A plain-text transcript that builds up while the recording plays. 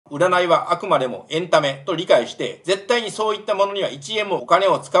占いはあくまでもエンタメと理解して、絶対にそういったものには1円もお金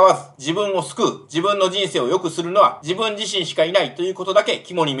を使わず、自分を救う、自分の人生を良くするのは自分自身しかいないということだけ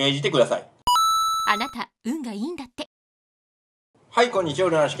肝に銘じてください。あなた、運がいいんだって。はい、こんにちは、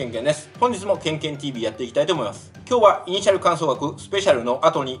占い師けんけんです。本日もけんけん TV やっていきたいと思います。今日はイニシャル観相学スペシャルの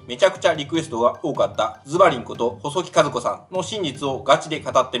後にめちゃくちゃリクエストが多かったズバリンこと細木数子さんの真実をガチで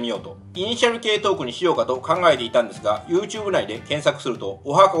語ってみようと、イニシャル系トークにしようかと考えていたんですが、YouTube 内で検索すると、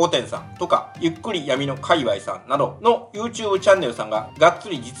おはかごてんさんとか、ゆっくり闇の界隈さんなどの YouTube チャンネルさんががっつ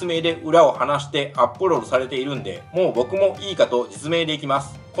り実名で裏を話してアップロードされているんで、もう僕もいいかと実名でいきま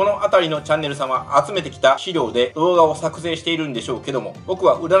す。この辺りのチャンネルさんは集めてきた資料で動画を作成しているんでしょうけども、僕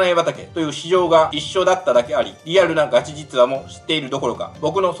は占い畑という市場が一緒だっただけあり、リアルなガチ実話も知っているどころか、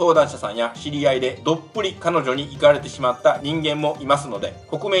僕の相談者さんや知り合いでどっぷり彼女に行かれてしまった人間もいますので、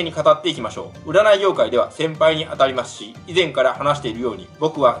克明に語っていきましょう。占い業界では先輩に当たりますし、以前から話しているように、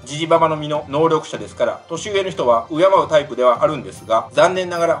僕はジジババの実の能力者ですから、年上の人は敬うタイプではあるんですが、残念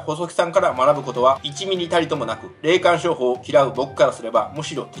ながら細木さんから学ぶことは1ミリたりともなく、霊感商法を嫌う僕からすればむ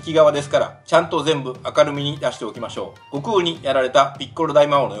しろ敵側ですから、ちゃんと全部明るみに出しておきましょう。悟空にやられたピッコロ大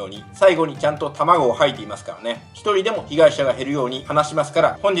魔王のように、最後にちゃんと卵を吐いていますからね。一人でも被害者が減るように話しますか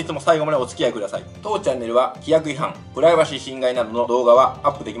ら、本日も最後までお付き合いください。当チャンネルは規約違反、プライバシー侵害などの動画はア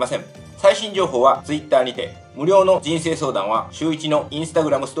ップできません。最新情報は Twitter にて、無料の人生相談は週1の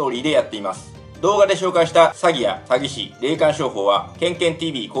Instagram ストーリーでやっています。動画で紹介した詐欺や詐欺師、霊感商法は、けんけん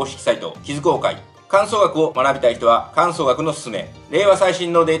TV 公式サイト、きづこう会。観相学を学びたい人は観相学のすすめ。令和最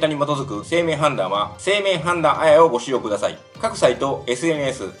新のデータに基づく生命判断は生命判断あやをご使用ください。各サイト、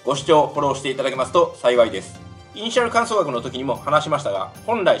SNS、ご視聴、フォローしていただけますと幸いです。イニシャル観相学の時にも話しましたが、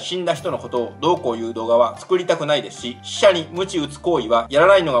本来死んだ人のことをどうこういう動画は作りたくないですし、死者に鞭打つ行為はやら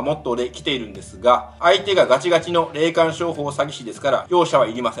ないのがモットーで来ているんですが、相手がガチガチの霊感商法詐欺師ですから容赦は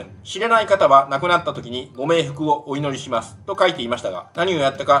いりません。知らない方は亡くなった時にご冥福をお祈りしますと書いていましたが、何をや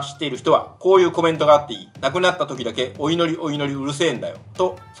ったか知っている人はこういうコメントがあっていい。亡くなった時だけお祈りお祈りうるせえんだよ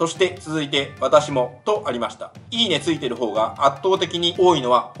と、そして続いて私もとありました。いいねついてる方が圧倒的に多い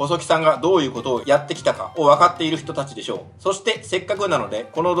のは細木さんがどういうことをやってきたかを分かっている人たちでしょう。そしてせっかくなので、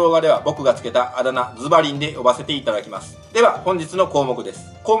この動画では僕がつけたあだ名ズバリンで呼ばせていただきます。では本日の項目で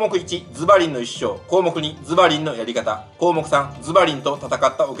す。項目1、ズバリンの一生。項目2、ズバリンのやり方。項目3、ズバリンと戦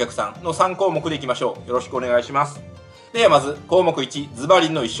ったお客さんの3項目でいきましょう。よろしくお願いします。ではまず項目1、ズバリ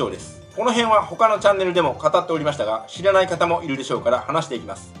ンの一生です。この辺は他のチャンネルでも語っておりましたが、知らない方もいるでしょうから話していき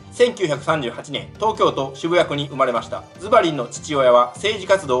ます。1938年、東京都渋谷区に生まれました。ズバリンの父親は政治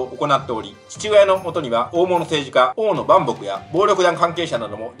活動を行っており、父親のもとには大物政治家、大野万博や暴力団関係者な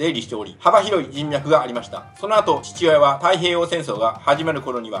ども出入りしており、幅広い人脈がありました。その後、父親は太平洋戦争が始まる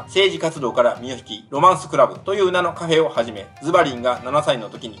頃には政治活動から身を引き、ロマンスクラブという名のカフェを始め、ズバリンが7歳の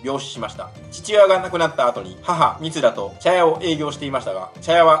時に病死しました。父親が亡くなった後に、母、三田と茶屋を営業していましたが、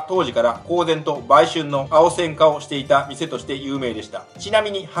茶屋は当時から公然と売春の青線化をしていた店として有名でした。ちな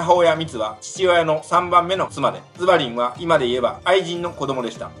みに母親ミツは父親の3番目の妻で、ズバリンは今で言えば愛人の子供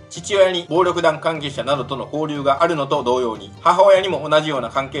でした。父親に暴力団関係者などとの交流があるのと同様に、母親にも同じような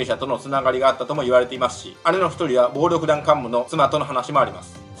関係者とのつながりがあったとも言われていますし、姉の一人は暴力団幹部の妻との話もありま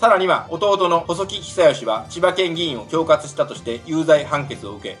す。さらには弟の細木久義は千葉県議員を恐喝したとして有罪判決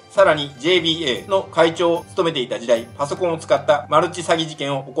を受け、さらに JBA の会長を務めていた時代、パソコンを使ったマルチ詐欺事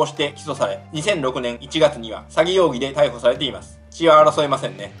件を起こして起訴され、2006年1月には詐欺容疑で逮捕されています。血は争えませ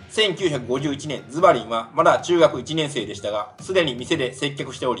んね。1951年、ズバリンはまだ中学1年生でしたが、すでに店で接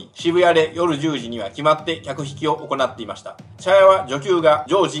客しており、渋谷で夜10時には決まって客引きを行っていました。茶屋は女給が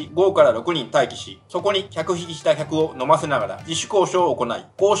常時5から6人待機し、そこに客引きした客を飲ませながら自主交渉を行い、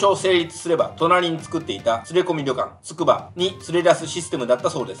交渉成立すれば隣に作っていた連れ込み旅館、つくばに連れ出すシステムだった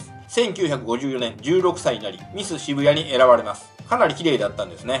そうです。1954年16歳になり、ミス渋谷に選ばれます。かなり綺麗だったん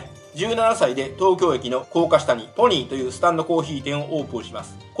ですね。17歳で東京駅の高架下にポニーというスタンドコーヒー店をオープンしま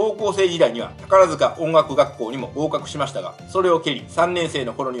す。高校生時代には宝塚音楽学校にも合格しましたが、それを蹴り3年生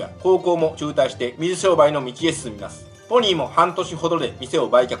の頃には高校も中退して水商売の道へ進みます。ポニーも半年ほどで店を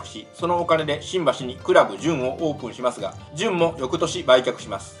売却し、そのお金で新橋にクラブ純をオープンしますが、純も翌年売却し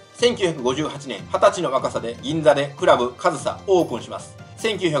ます。1958年、20歳の若さで銀座でクラブカズサオープンします。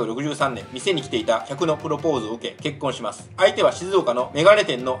1963年、店に来ていた客のプロポーズを受け結婚します。相手は静岡のメガネ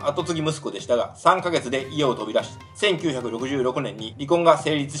店の後継ぎ息子でしたが、3ヶ月で家を飛び出し、1966年に離婚が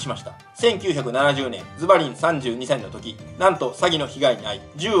成立しました。1970年、ズバリン32歳の時、なんと詐欺の被害に遭い、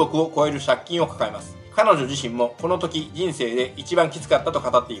10億を超える借金を抱えます。彼女自身もこの時人生で一番きつかったと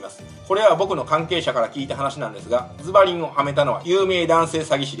語っています。これは僕の関係者から聞いた話なんですが、ズバリンをはめたのは有名男性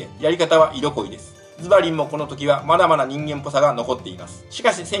詐欺師で、やり方は色恋です。ズバリンもこの時はまだまだ人間っぽさが残っています。し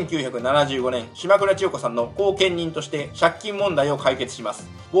かし1975年、島倉千代子さんの後見人として借金問題を解決します。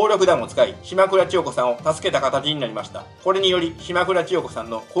暴力団を使い、島倉千代子さんを助けた形になりました。これにより、島倉千代子さん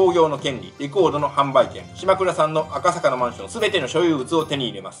の興行の権利、レコードの販売権、島倉さんの赤坂のマンション全ての所有物を手に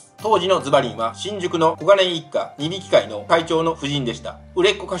入れます。当時のズバリンは新宿の小金井一家二匹会の会長の夫人でした。売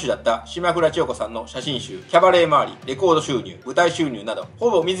れっ子歌手だった島倉千代子さんの写真集、キャバレー周り、レコード収入、舞台収入など、ほ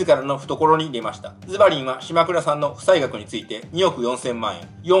ぼ自らの懐に入れました。ズバリンは島倉さんの負債額について2億4000万円、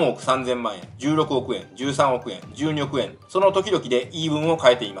4億3000万円、16億円、13億円、12億円、その時々で言い分を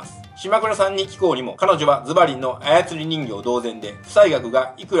変えています。島倉さんに聞こうにも、彼女はズバリンの操り人形同然で、負債額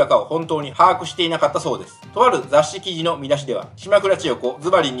がいくらかを本当に把握していなかったそうです。とある雑誌記事の見出しでは、島倉千代子、ズ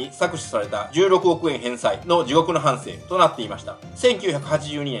バリンに搾取された16億円返済の地獄の反省となっていました。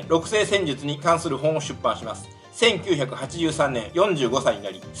1982年、六星占術に関する本を出版します。1983年45歳にな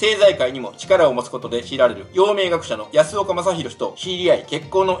り、政財界にも力を持つことで知られる陽明学者の安岡正弘氏と知り合い結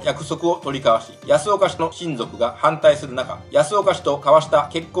婚の約束を取り交わし、安岡氏の親族が反対する中、安岡氏と交わした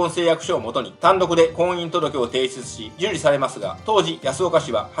結婚誓約書をもとに単独で婚姻届を提出し、受理されますが、当時安岡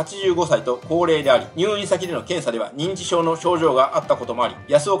氏は85歳と高齢であり、入院先での検査では認知症の症状があったこともあり、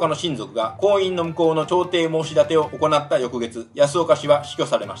安岡の親族が婚姻の無効の調停申し立てを行った翌月、安岡氏は死去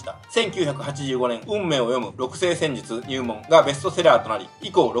されました。1985年、運命を読む六星占術入門がベストセラーとなり、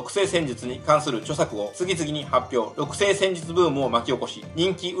以降六星占術に関する著作を次々に発表、六星占術ブームを巻き起こし、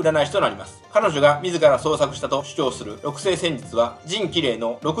人気占い師となります。彼女が自ら創作したと主張する六星占術は、神綺麗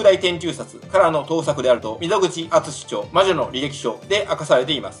の六大天中札からの盗作であると溝口敦師著魔女の履歴書で明かされ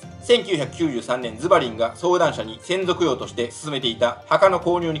ています。1993年、ズバリンが相談者に専属用として進めていた墓の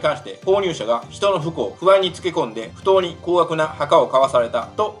購入に関して、購入者が人の不幸、不安につけ込んで不当に高額な墓を買わされた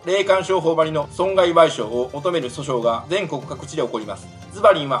と霊感商法ばりの損害賠償を求める訴訟が全国各地で起こります。ズ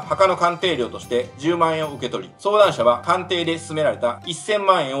バリンは墓の鑑定料として10万円を受け取り、相談者は鑑定で勧められた1000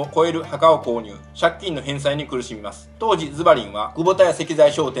万円を超える墓を購入、借金の返済に苦しみます。当時ズバリンは久保田屋石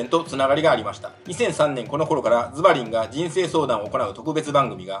材商店とつながりがありました。2003年この頃からズバリンが人生相談を行う特別番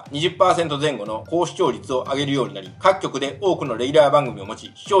組が 20% 前後の高視聴率を上げるようになり、各局で多くのレギュラー番組を持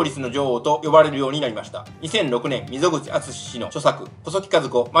ち、視聴率の女王と呼ばれるようになりました。2006年、溝口敦氏の著作、細木数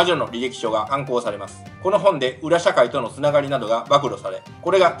子魔女の履歴書が刊行されます。この本で裏社会とのつながりなどが暴露され、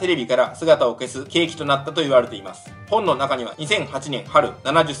これがテレビから姿を消す契機となったと言われています。本の中には2008年春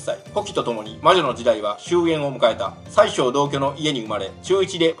70歳、古希とともに魔女の時代は終焉を迎えた。最小同居の家に生まれ、中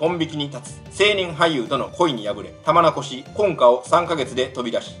1で本引きに立つ。青年俳優との恋に破れ、玉名し、婚家を3ヶ月で飛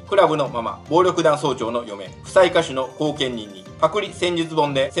び出し、クラブのママ、暴力団総長の嫁、負債歌手の後見人に、パクリ戦術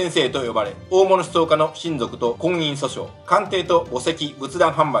本で先生と呼ばれ、大物思想家の親族と婚姻訴訟、鑑定と墓石、仏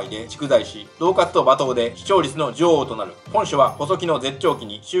壇販売で蓄財し、恫喝と罵倒で視聴率の女王となる。本書は細木の絶頂期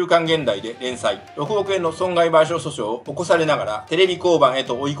に週刊現代で連載、6億円の損害賠償訴訟を起こされながらテレビ降板へ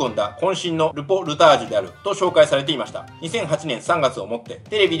と追い込んだ渾身のルポルタージュであると紹介されていました。2008年3月をもって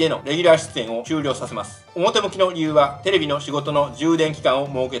テレビでのレギュラー出演を終了させます。表向きの理由はテレビの仕事の充電期間を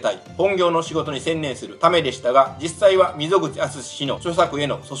設けたい、本業の仕事に専念するためでしたが、実際は溝口敦氏の著作へ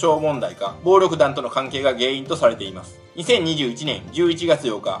の訴訟問題か暴力団との関係が原因とされています。2021年11月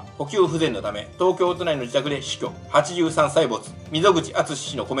8日、呼吸不全のため東京都内の自宅で死去、83歳没。溝口敦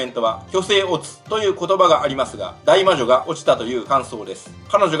氏のコメントは、虚勢落つという言葉がありますが、大魔女が落ちたという感想です。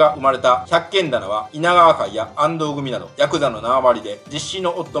彼女が生まれた百軒棚は稲川会や安藤組などヤクザの縄張りで、実子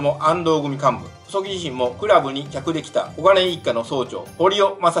の夫も安藤組幹部、細木自身もクラブに客で来た小金井一家の総長堀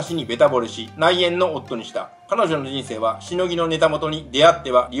尾正氏にベタ惚れし、内縁の夫にした。彼女の人生はしのぎのネタ元に出会っ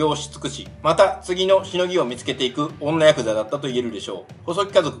ては利用し尽くし、また次のしのぎを見つけていく女ヤクザだったと言えるでしょう。細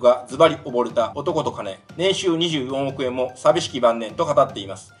木家族がズバリ溺れた男と金、年収24億円も寂しき晩年と語ってい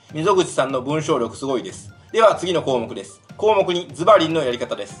ます。溝口さんの文章力すごいです。では次の項目です。項目2、ズバリンのやり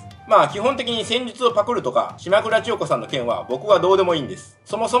方です。基本的に戦術をパクるとか島倉千代子さんの件は僕はどうでもいいんです。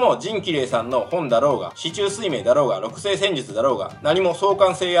そもそも神綺麗さんの本だろうが、四柱推命だろうが、六星戦術だろうが、何も相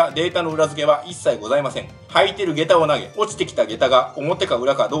関性やデータの裏付けは一切ございません。履いてる下駄を投げ、落ちてきた下駄が表か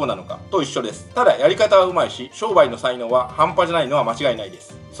裏かどうなのかと一緒です。ただやり方はうまいし、商売の才能は半端じゃないのは間違いないで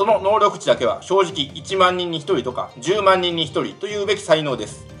す。その能力値だけは正直1万人に1人とか10万人に1人というべき才能で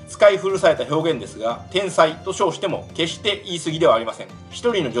す。使い古された表現ですが、天才と称しても決して言い過ぎではありません。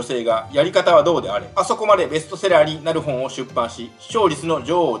一人の女性がやり方はどうであれ、あそこまでベストセラーになる本を出版し、視聴率の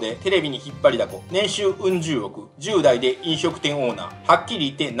女王でテレビに引っ張りだこ、年収うん十億、10代で飲食店オーナー、はっき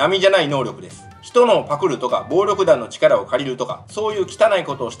り言って並じゃない能力です。人のをパクるとか暴力団の力を借りるとか、そういう汚い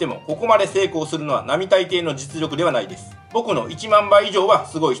ことをしてもここまで成功するのは並大抵の実力ではないです。僕の1万倍以上は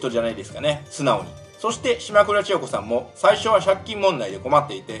すごい人じゃないですかね、素直に。そして島倉千代子さんも最初は借金問題で困っ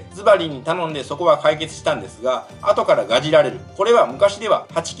ていてズバリンに頼んでそこは解決したんですが、後からガジられる。これは昔では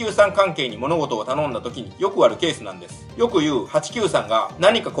893関係に物事を頼んだ時によくあるケースなんです。よく言う893が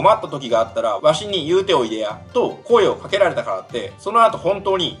何か困った時があったらわしに言うておいでやと声をかけられたからって、その後本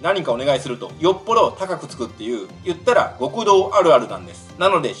当に何かお願いするとよっぽど高くつくっていう、言ったら極道あるあるなんです。な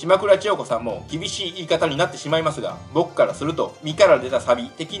ので島倉千代子さんも厳しい言い方になってしまいますが、僕からすると身から出たサビ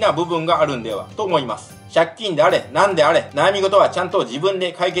的な部分があるんではと思います。借金であれ何であれ悩み事はちゃんと自分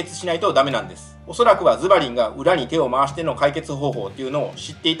で解決しないとダメなんです。おそらくはズバリンが裏に手を回しての解決方法っていうのを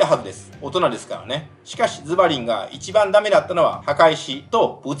知っていたはずです。大人ですからね。しかしズバリンが一番ダメだったのは破壊師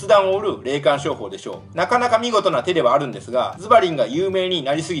と仏壇を売る霊感商法でしょう。なかなか見事な手ではあるんですが、ズバリンが有名に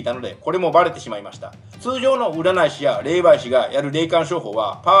なりすぎたのでこれもバレてしまいました。通常の占い師や霊媒師がやる霊感商法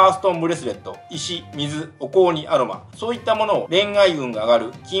はパワーストーンブレスレット、石、水、お香にアロマ、そういったものを恋愛運が上が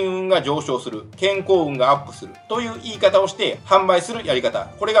る、金運が上昇する、健康運がアップするという言い方をして販売するやり方、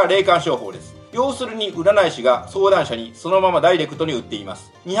これが霊感商法です。要するに占い師が相談者にそのままダイレクトに売っていま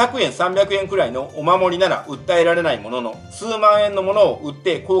す。200円300円くらいのお守りなら訴えられないものの、数万円のものを売っ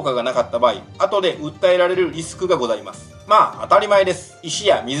て効果がなかった場合、後で訴えられるリスクがございます。まあ当たり前です。石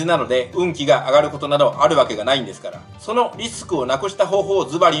や水などで運気が上がることなどあるわけがないんですから。そのリスクをなくした方法を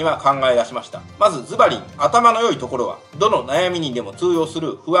ズバリンは考え出しました。まずズバリン、頭の良いところはどの悩みにでも通用す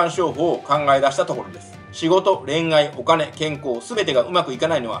る不安商法を考え出したところです。仕事、恋愛、お金、健康、すべてがうまくいか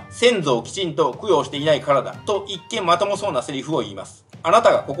ないのは先祖をきちんと供養していないからだと一見まともそうなセリフを言います。あな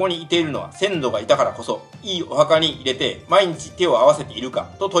たがここにいているのは先祖がいたからこそ、いいお墓に入れて毎日手を合わせているか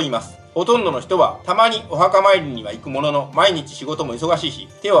と問います。ほとんどの人はたまにお墓参りには行くものの、毎日仕事も忙しいし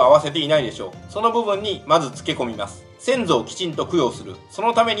手を合わせていないでしょう。その部分にまず付け込みます。先祖をきちんと供養する。そ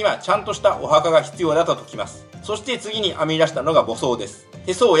のためにはちゃんとしたお墓が必要だと説きます。そして次に編み出したのが母葬です。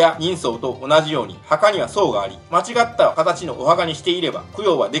手相や人相と同じように墓には相があり、間違った形のお墓にしていれば供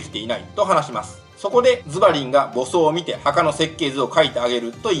養はできていないと話します。そこでズバリンが母葬を見て墓の設計図を描いてあげ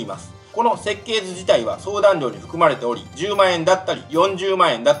ると言います。この設計図自体は相談料に含まれており、10万円だったり40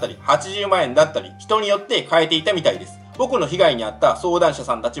万円だったり80万円だったり人によって変えていたみたいです。僕の被害に遭った相談者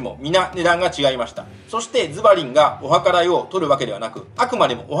さんたちも皆値段が違いました。そしてズバリンがお墓代を取るわけではなく、あくま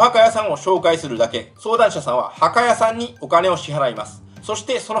でもお墓屋さんを紹介するだけ。相談者さんは墓屋さんにお金を支払います。そし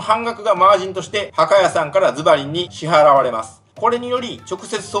てその半額がマージンとして墓屋さんからズバリンに支払われます。これにより直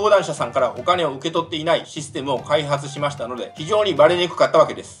接相談者さんからお金を受け取っていないシステムを開発しましたので、非常にバレにくかったわ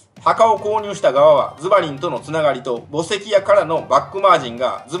けです。墓を購入した側はズバリンとのつながりと墓石屋からのバックマージン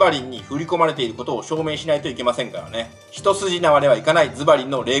がズバリンに振り込まれていることを証明しないといけませんからね。一筋縄ではいかないズバリ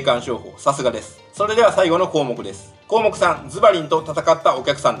ンの霊感商法、さすがです。それでは最後の項目です。項目3、ズバリンと戦ったお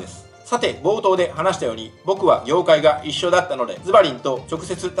客さんです。さて冒頭で話したように、僕は業界が一緒だったのでズバリンと直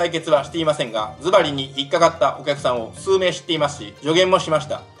接対決はしていませんが、ズバリンに引っかかったお客さんを数名知っていますし、助言もしまし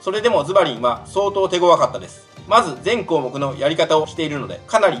た。それでもズバリンは相当手強かったです。まず全項目のやり方をしているので、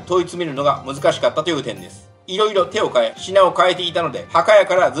かなり問い詰めるのが難しかったという点です。いろいろ手を変え品を変えていたので、墓屋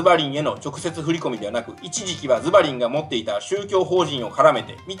からズバリンへの直接振り込みではなく、一時期はズバリンが持っていた宗教法人を絡め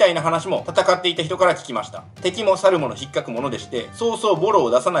てみたいな話も戦っていた人から聞きました。敵も去るもの引っかくものでして、そうそうボロ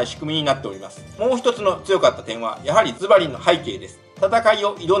を出さない仕組みになっております。もう一つの強かった点はやはりズバリンの背景です。戦い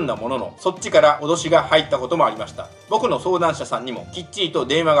を挑んだものの、そっちから脅しが入ったこともありました。僕の相談者さんにもきっちりと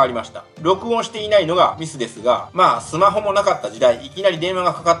電話がありました。録音していないのがミスですが、まあスマホもなかった時代、いきなり電話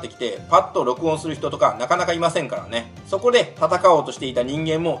がかかってきてパッと録音する人とかなかなかいませんからね。そこで戦おうとしていた人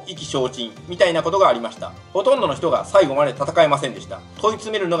間も意気消沈みたいなことがありました。ほとんどの人が最後まで戦えませんでした。問い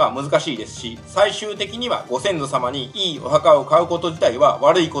詰めるのが難しいですし、最終的にはご先祖様にいいお墓を買うこと自体は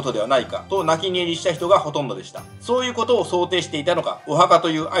悪いことではないかと泣き寝入りした人がほとんどでした。そういうことを想定していたのか、お墓と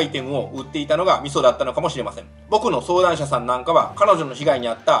いうアイテムを売っていたのがミソだったのかもしれません。僕の相談者さんなんかは彼女の被害に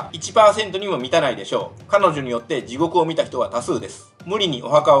遭った 1% にも満たないでしょう。彼女によって地獄を見た人は多数です。無理にお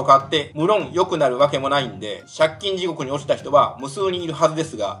墓を買って無論良くなるわけもないんで、借金地獄に落ちた人は無数にいるはずで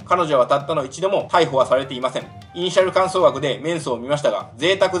すが、彼女はたったの一度も逮捕はされていません。イニシャル観相学で面相を見ましたが、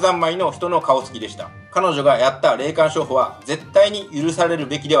贅沢三昧の人の顔つきでした。彼女がやった霊感商法は絶対に許される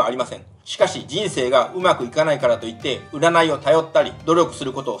べきではありません。しかし人生がうまくいかないからといって占いを頼ったり努力す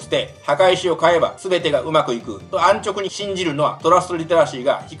ることを捨て、墓石を買えば全てがうまくいくと安直に信じるのはトラストリテラシー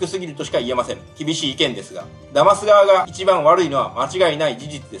が低すぎるとしか言えません。厳しい意見ですが、騙す側が一番悪いのは間違いない事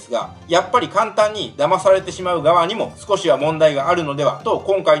実ですが、やっぱり簡単に騙されてしまう側にも少しは問題があるのではと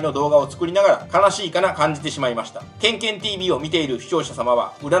今回の動画を作りながら悲しいかな感じてしまいました。けんけん TV を見ている視聴者様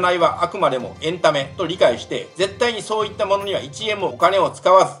は、占いはあくまでもエンタメと理解して、絶対にそういったものには1円もお金を使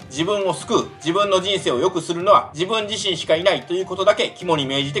わず自分を救う、自分の人生を良くするのは自分自身しかいないということだけ肝に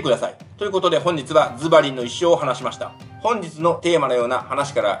銘じてください。ということで本日はズバリンの一生を話しました。本日のテーマのような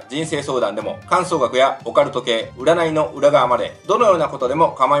話から人生相談でも、観相学やオカルト系、占いの裏側まで、どのようなことで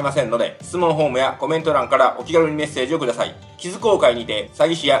も構いませんので、質問フォームやコメント欄からお気軽にメッセージをください。きづこう会にて詐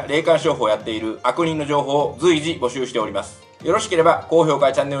欺師や霊感商法をやっている悪人の情報を随時募集しております。よろしければ高評価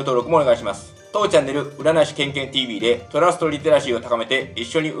やチャンネル登録もお願いします。当チャンネル占い師けんけん TV でトラストリテラシーを高めて一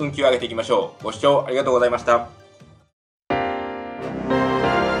緒に運気を上げていきましょう。ご視聴ありがとうございました。